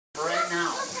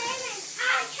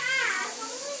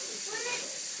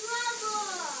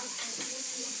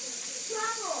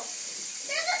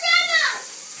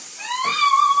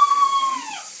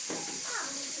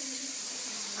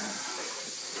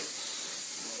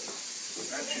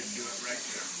That should do it right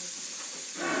there.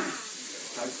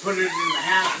 I put it in the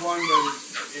half one, but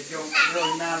it don't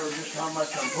really matter just how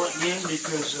much I'm putting in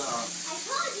because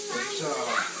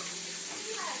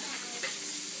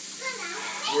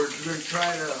we're going to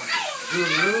try to do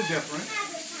it a little different.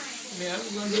 Yeah,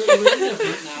 we're going to do it a little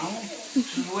different now. This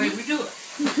is the way we do it.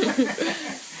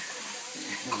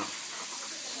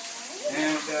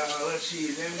 And let's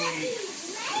see, then we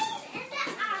take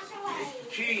the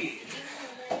cheese.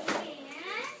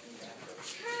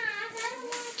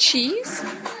 Cheese?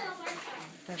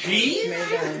 Cheese? Really?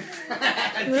 I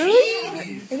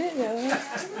didn't know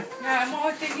that. Yeah, I'm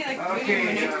always thinking like,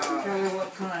 Okay, what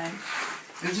kind?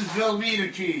 this is Velveeta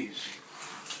cheese.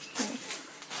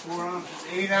 4 ounces,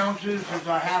 8 ounces is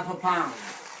a half a pound.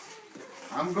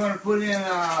 I'm going to put in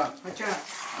an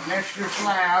extra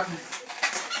slab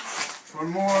for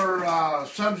more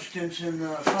substance in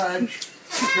the fudge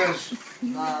because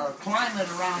the climate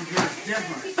around here is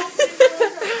different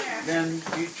than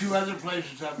the 2 other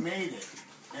places I've made it.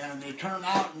 And they turn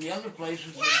out in the other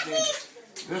places,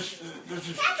 this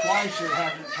is twice it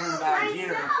hasn't turned out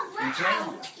here in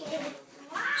Salem.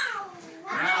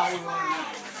 Now we want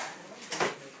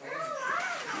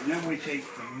and then we take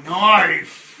the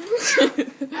knife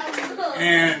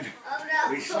and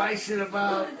we slice it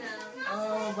about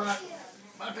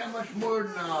that much more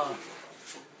than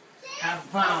half a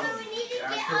pound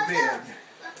per bed.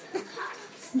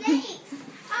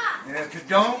 And if it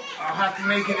don't, I'll have to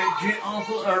make it at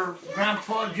Uncle or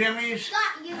Grandpa Jimmy's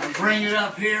and bring it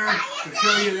up here to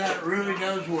show you that it really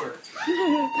does work.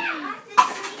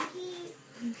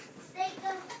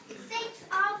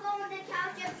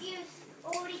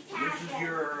 This is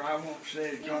your, I won't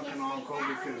say drunken uncle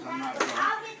because I'm not drunk.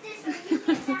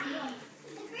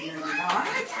 You're not?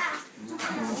 No,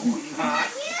 I'm not.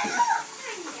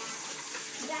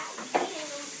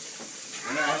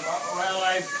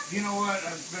 And you know what?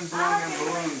 I've been blowing them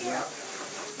balloons up.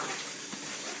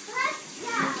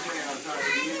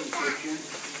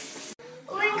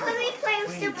 When can we play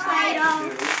with the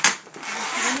Play-Doh?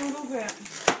 A little bit.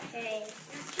 Okay.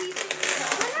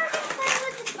 When are we playing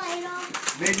with the Play-Doh?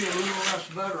 Maybe a little less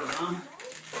butter, huh?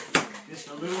 Just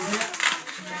a little bit?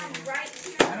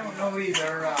 I don't know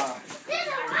either.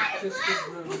 Just get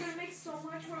We're rid gonna make so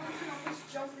much where we can almost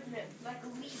jump in it like a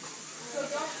leaf. So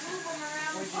don't move them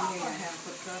around. What do you need? A half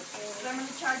a cup? I'm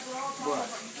gonna charge you all What?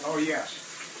 Oh, yes.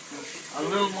 A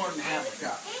little more than half a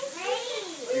cup.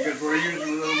 Because we're using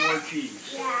a little more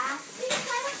cheese. Yeah.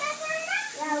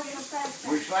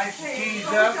 We slice the cheese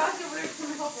up.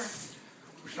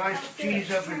 We slice the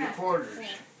cheese up into quarters.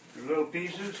 The little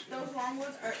pieces. Those long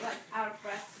ones are like out of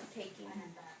breath for taking.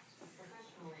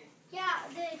 Yeah,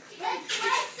 the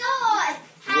sword.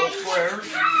 Little squares.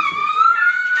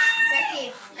 Becky,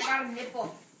 I got a nipple.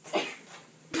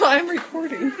 I'm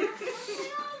recording.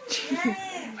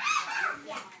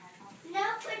 No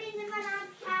putting them on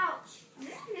the couch.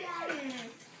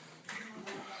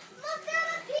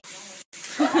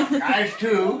 Look, Guys,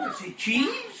 too. See,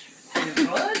 cheese and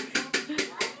blood.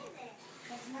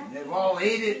 They've all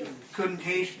ate it and couldn't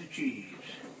taste the cheese.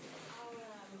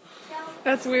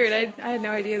 That's weird. I had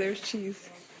no idea there was cheese.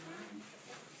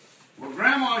 Well,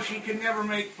 Grandma, she could never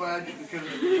make fudge because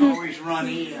it was always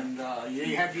runny and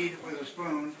you had to eat it with a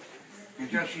spoon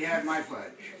until she had my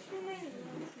fudge.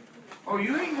 Oh,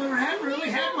 you ain't never really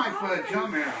had my fudge, huh,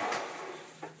 Mary?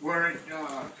 Where it,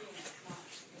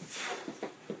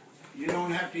 you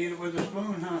don't have to eat it with a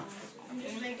spoon, huh?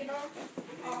 Just make it all.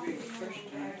 Not ready.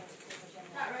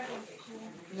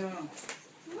 No.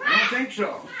 I don't think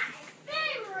so.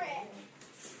 favorite.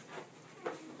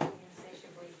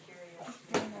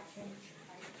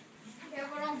 Yeah,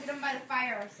 we don't get them by the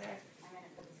fire, sir.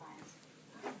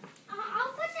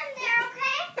 I'll put them there,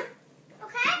 okay?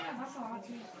 Okay? Yeah, that's a lot of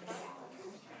cheese.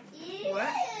 Yeah.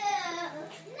 What?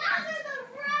 Now they're the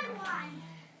red one.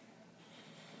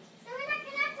 So we're not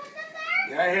gonna put them there?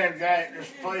 Yeah, I had a guy at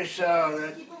this place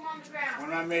that Keep them on the ground.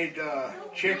 when I made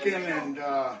chicken and I'm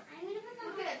gonna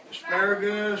put them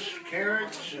asparagus,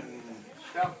 carrots, and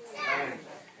stuff.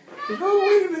 He said,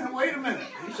 oh, wait a minute.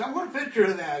 He said, I want a picture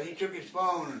of that. He took his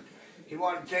phone and he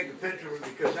wanted to take a picture of it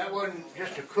because that wasn't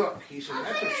just a cook. He said,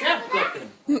 that's a chef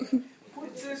cooking.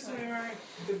 What's this, Leroy?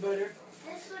 The butter?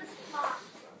 This one's hot.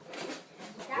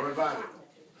 What about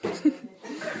it?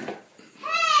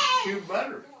 Hey! Cube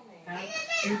butter. Huh?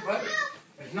 Cube butter.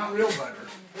 It's not real butter.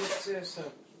 What's this?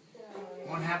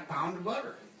 1/2 pound of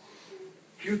butter.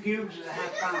 2 cubes is a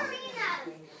half pound.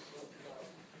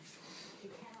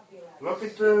 Look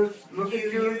at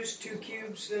You your, used 2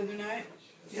 cubes the other night?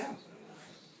 yeah.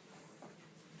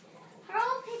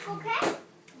 Roll pick, okay?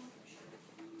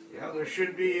 Yeah, there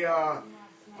should be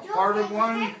a part of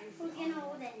one We're gonna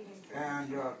hold it.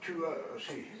 and two. Let's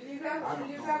see. You I got don't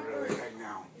you know got really right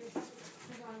now.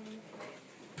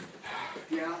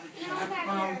 Yeah,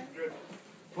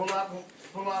 pull out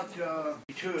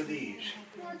two of these.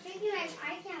 Well, thinking like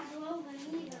I can't blow them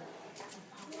either.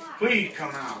 What? Please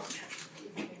come out.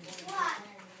 What?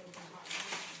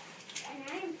 And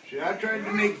I'm See, I tried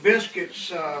to make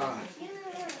biscuits Look,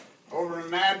 over in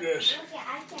Madras.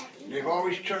 I can't eat They've them.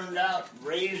 always turned out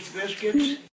raised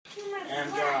biscuits,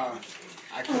 and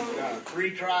I took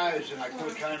 3 tries and I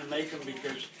quit trying to make them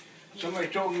because somebody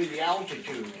told me the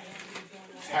altitude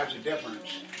has a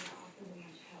difference.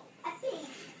 I think.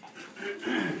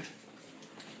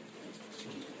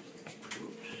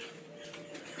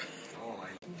 Oh,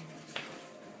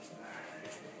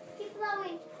 Keep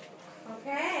blowing.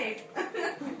 Okay.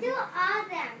 Do all of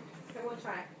them. Okay, we'll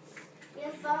try.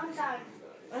 Your phone's on.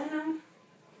 I know.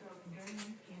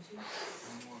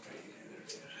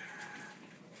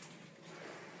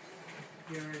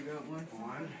 You already got one?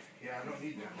 one. Yeah, I don't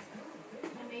need that. I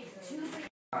made 2 for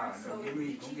Don't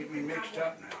get me mixed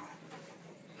up now.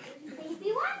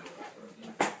 Baby one?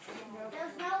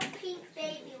 There's no pink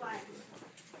baby one.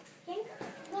 Pink?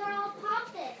 They're all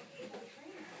popped.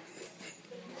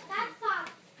 That's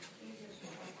popped.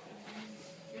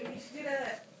 you should do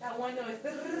that one noise.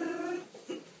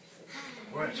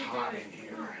 Well, it's hot in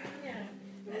here.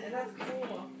 Yeah, that's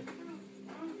cool.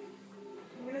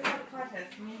 We're gonna have a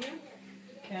contest. Medium?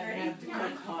 Can't have to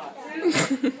cook hot.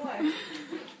 What?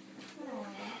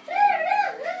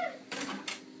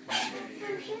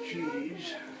 Here's the cheese.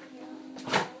 I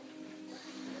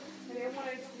didn't want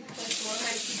it to be like one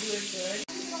night to do it good.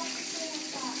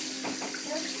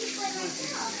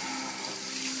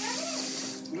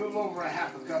 A little over a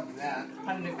half a cup of that.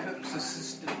 I'm the cook's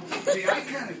assistant. See, I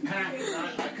kind of pack it down.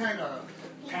 I kind of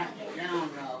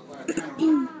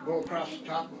go across the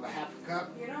top of a half a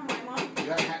cup. You know, my mom, You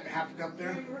got half a cup there?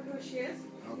 remember who she is?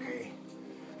 Okay.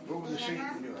 Go over the sink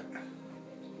and do it.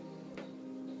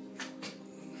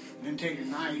 Then take a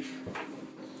knife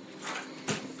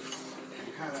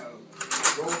and kind of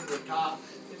go over the top.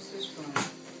 This is fun.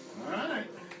 All right.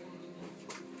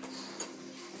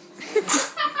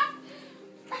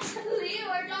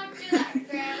 Leroy, don't do that,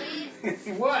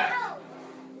 Grammy. What? No.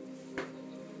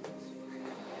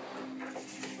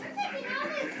 We're taking all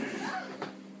this balloons.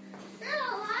 There's a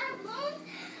lot of balloons.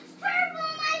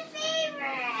 Purple, my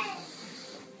favorite.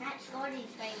 That's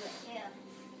Gordy's favorite, too.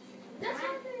 That's my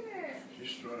favorite.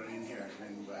 Just throw it in here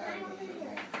and then I add a want little bit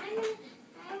more.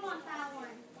 I want that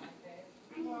one.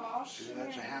 See,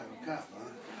 that's a half a cup, huh?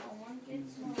 I'm not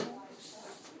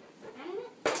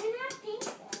pink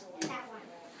in that one.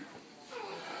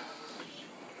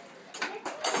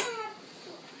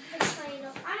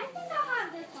 I think I'll have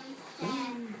this one instead.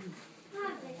 I'll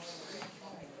have this.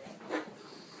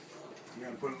 You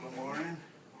gonna put a little more in?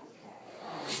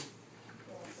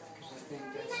 Because I think And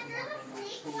that's then more there's a than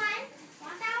sneak enough. one.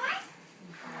 Want that one?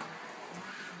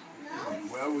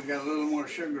 No? Well, we got a little more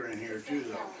sugar in here too,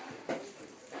 though.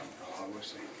 Oh, let's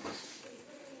see.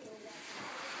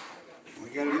 We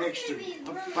got to mix the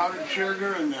powdered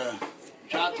sugar and the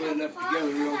chocolate up together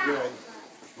real good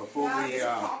before we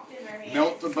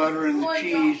melt the butter and the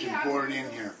cheese and pour it in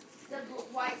here. The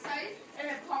white side, and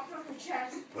then pop it on her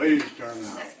chest. Please turn it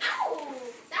on. Ow!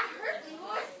 That hurt,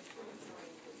 Leroy.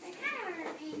 It kind of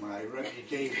hurt me. My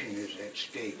reputation is at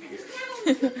stake here.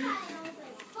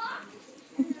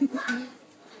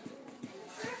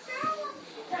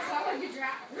 That sounds like a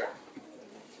giraffe.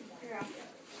 Yeah.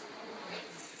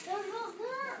 There's not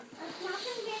going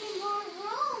to be any more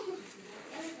room.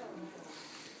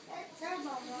 There's a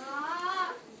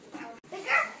lot.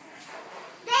 Bigger.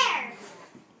 There.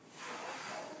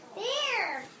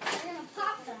 There. We're going to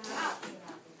pop them out.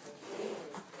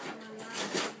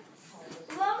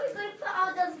 Well, we're going to put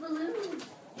all those balloons.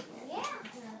 Yeah.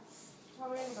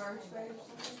 Probably in the garbage bag or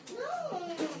something. No.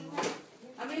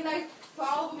 I mean, like, put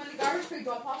all of them in the garbage bag,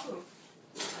 don't pop them.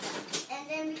 And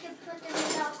then we can put them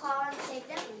in our car and take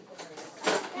them.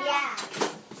 Yeah.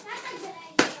 That's a good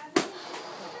idea.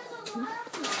 There's a lot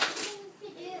of things to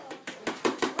do.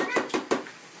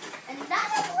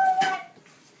 Another one.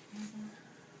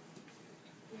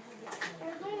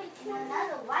 There's going to be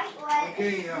another white one.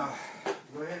 Okay, go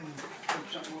ahead and put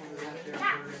something over that there. Put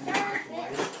it in the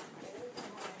microwave.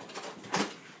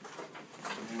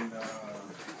 And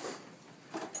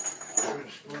put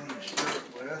a spoon to stir it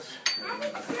with.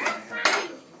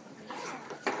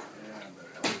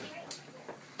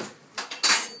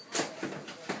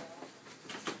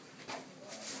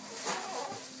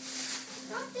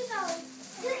 Don't do those.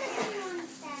 Do the green one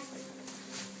instead.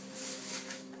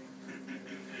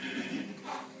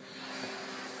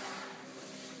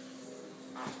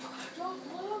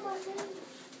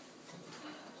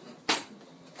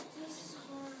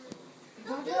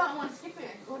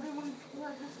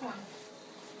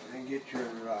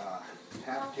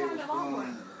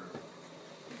 tablespoon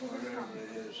or whatever it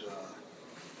is.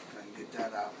 I can get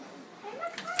that out.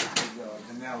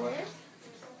 Vanilla.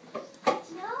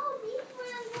 No, these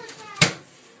ones look at.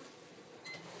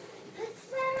 It's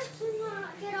better to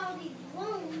not get all these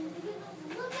blooms.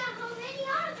 Look at how many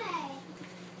are they?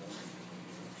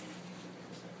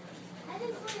 I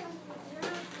didn't put them in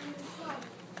the phone.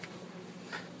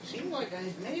 Seemed like I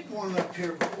made one up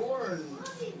here before and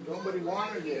nobody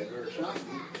wanted it or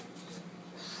something.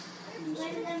 Put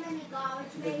them in the garbage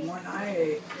The bag. one I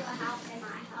ate. To a house in my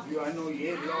house. I know you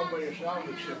ate it all by yourself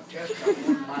except Tess got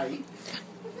one bite.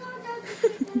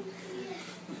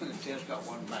 Tess got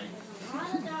one bite. All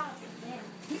the dogs are there.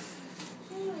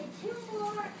 Anyway, 2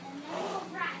 more and then we'll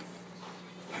rest.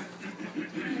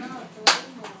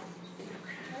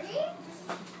 3?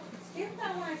 Skip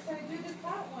that one, I said do the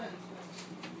fat one.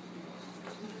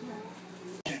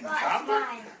 That's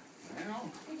fine. You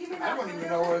know, I don't even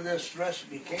know where this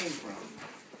recipe came from.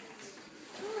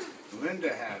 Linda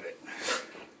had it.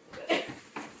 Okay.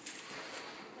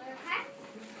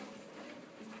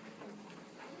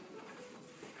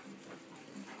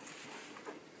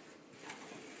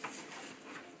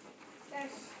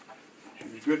 She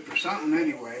was good for something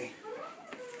anyway.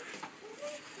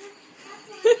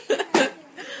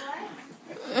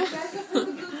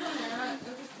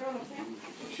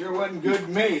 Sure wasn't good to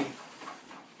me.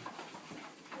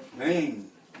 Mean.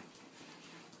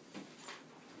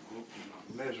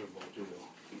 Miserable too.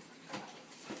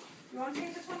 You want to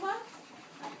take this one, Bob?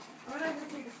 I'm going to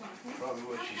take this one, okay? Probably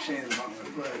what she's saying about my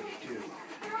fudge too.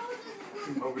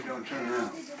 Hope we don't turn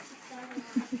around.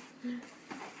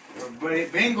 Everybody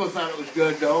at Bingo thought it was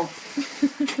good though.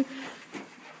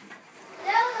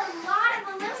 There was a lot of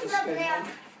balloons up there.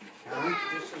 Huh? Yeah,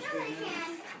 nobody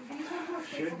can.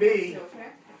 Should be. Okay.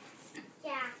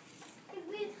 Yeah.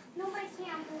 Nobody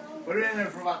can blow. Put it in there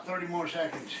for about 30 more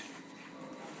seconds.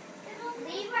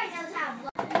 Leroy knows how to blow.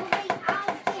 Nobody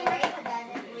else can. Rachel does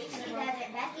it. Lucy does it.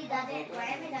 Becky does it.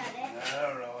 Grammy does it. I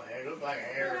don't know. It looked like a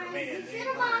hair to me. You should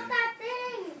have bought that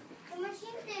thing. The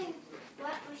machine thing.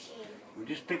 What machine? Well,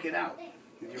 just pick it out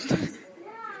with your finger.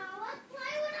 No, let's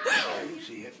play with I it. can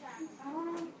see it.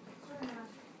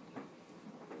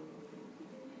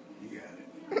 You got it.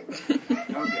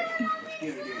 Okay, let's get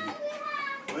it in.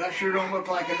 Well, that sure don't look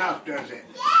like enough, does it?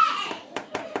 Yay!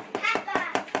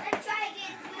 Papa, let's try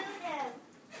again.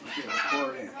 Let's get it, pour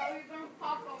it in. No, we're going to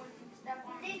pop over some stuff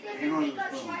on it. Hang on to the Why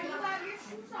phone. do you have your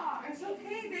shoes off? It's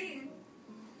okay, they...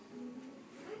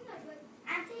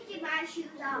 I'm taking my shoes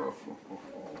Oh, off. oh, oh,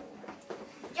 oh.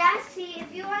 Jesse, if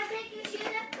you want to take your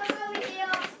shoes off, come over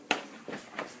here.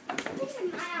 I'm taking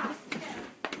mine off.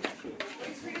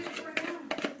 Wait for you to pour it down.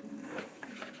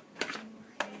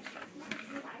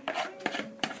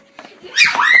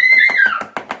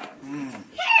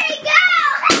 Here you go!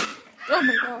 Oh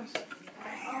my gosh.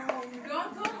 Oh,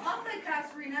 don't go up like that,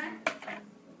 Serena.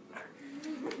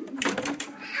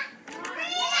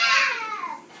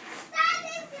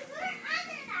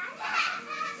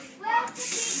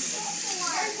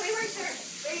 Wait right there.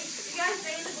 Wait, you guys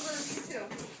stay in the balloon, you too.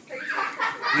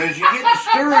 As you get to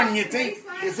stirring, you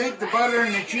think the butter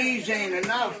and the cheese ain't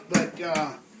enough, but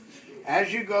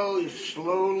as you go, it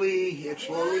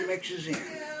slowly mixes in. 2,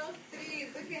 3,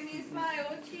 look at me,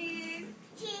 smile, cheese.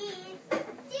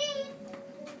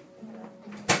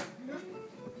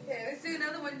 Okay, let's do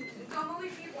another one. Don't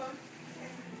move people.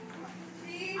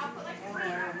 Cheese. I'll put like Oh, I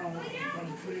don't know what you're going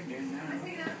to put it in now. Let's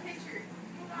take another picture.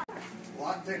 A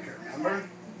lot thicker, remember?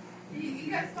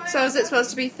 You guys smile. So is it supposed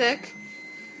to be thick?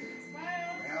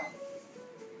 Smile. Well,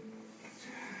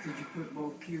 Did you put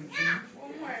both cubes in?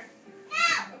 One more.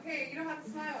 Okay, you don't have to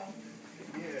smile.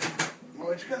 yeah.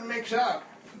 Well, it's going to mix up.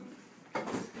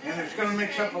 And it's going to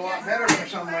mix up a lot better for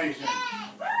some reason.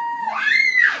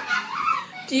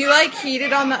 Do you like heat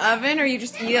it on the oven or you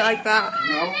just eat it like that?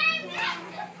 No,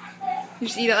 You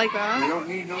just eat it like we that? don't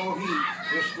need no heat.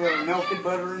 Just the melted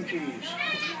butter and cheese.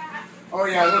 Oh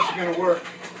yeah, this is going to work.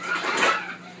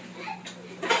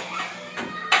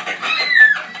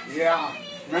 Yeah.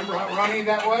 Remember how runny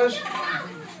that was?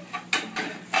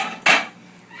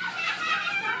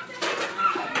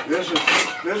 This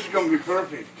is going to be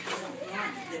perfect.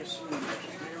 Yes, Oh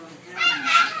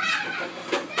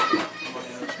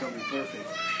yeah, it's going to be perfect.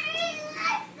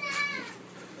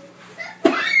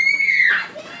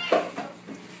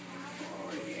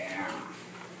 Oh yeah.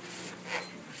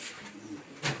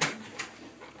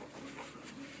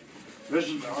 This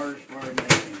is the hardest part of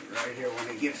making it right here. When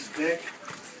it gets thick,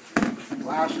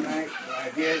 last night I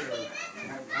did, or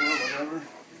night before, whatever,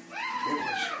 it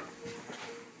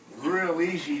was real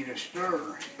easy to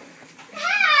stir.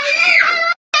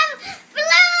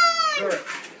 Stir it.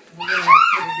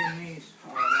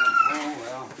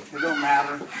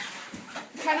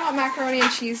 macaroni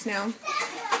and cheese now.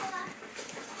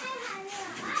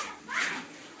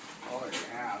 Oh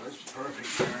yeah, this is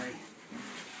perfect, Mary.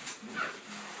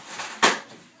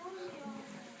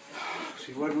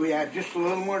 See, what do we add? Just a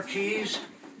little more cheese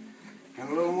and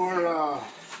a little more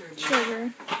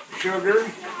Sugar. sugar.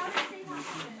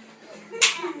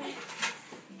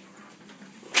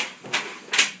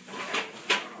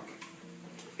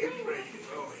 It's ready to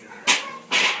go here.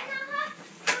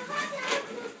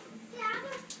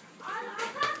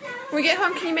 When we get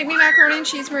home, can you make me macaroni and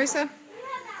cheese, Marisa?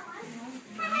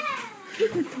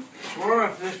 Swore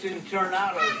if this didn't turn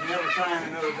out, I was never trying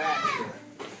another batch here.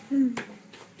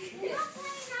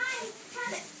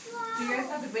 Do you guys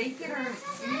have to bake it or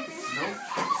anything? Nope.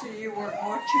 So you weren't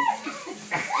watching.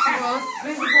 Well, it's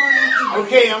visible enough to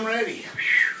Okay, I'm ready.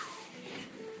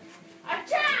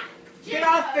 get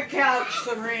off the couch,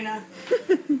 Sabrina.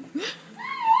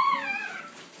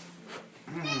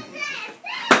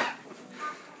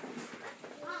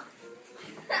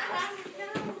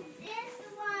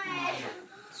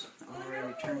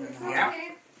 Already turning hot. Yeah,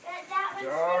 it's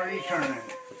already turning.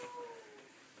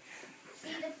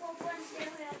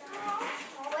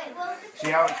 See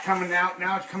how it's coming out?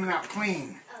 Now it's coming out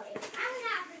clean.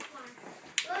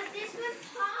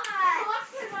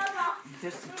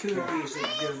 Just the two of these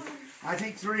that do. I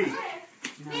think 3. No,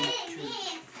 two.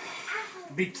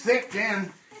 Be thick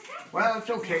then. Well, it's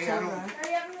okay. I don't.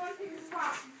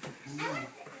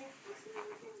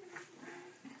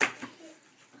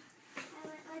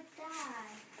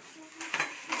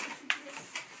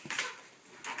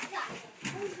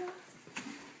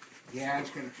 Yeah, it's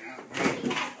gonna turn out great.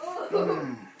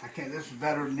 Okay, this is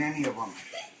better than any of them.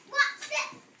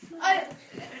 I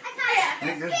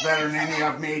think this is better than any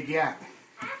I've made yet.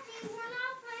 I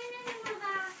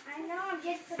know, I'm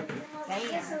just putting it all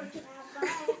together so we can have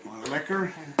fun. Want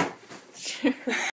liquor? Sure.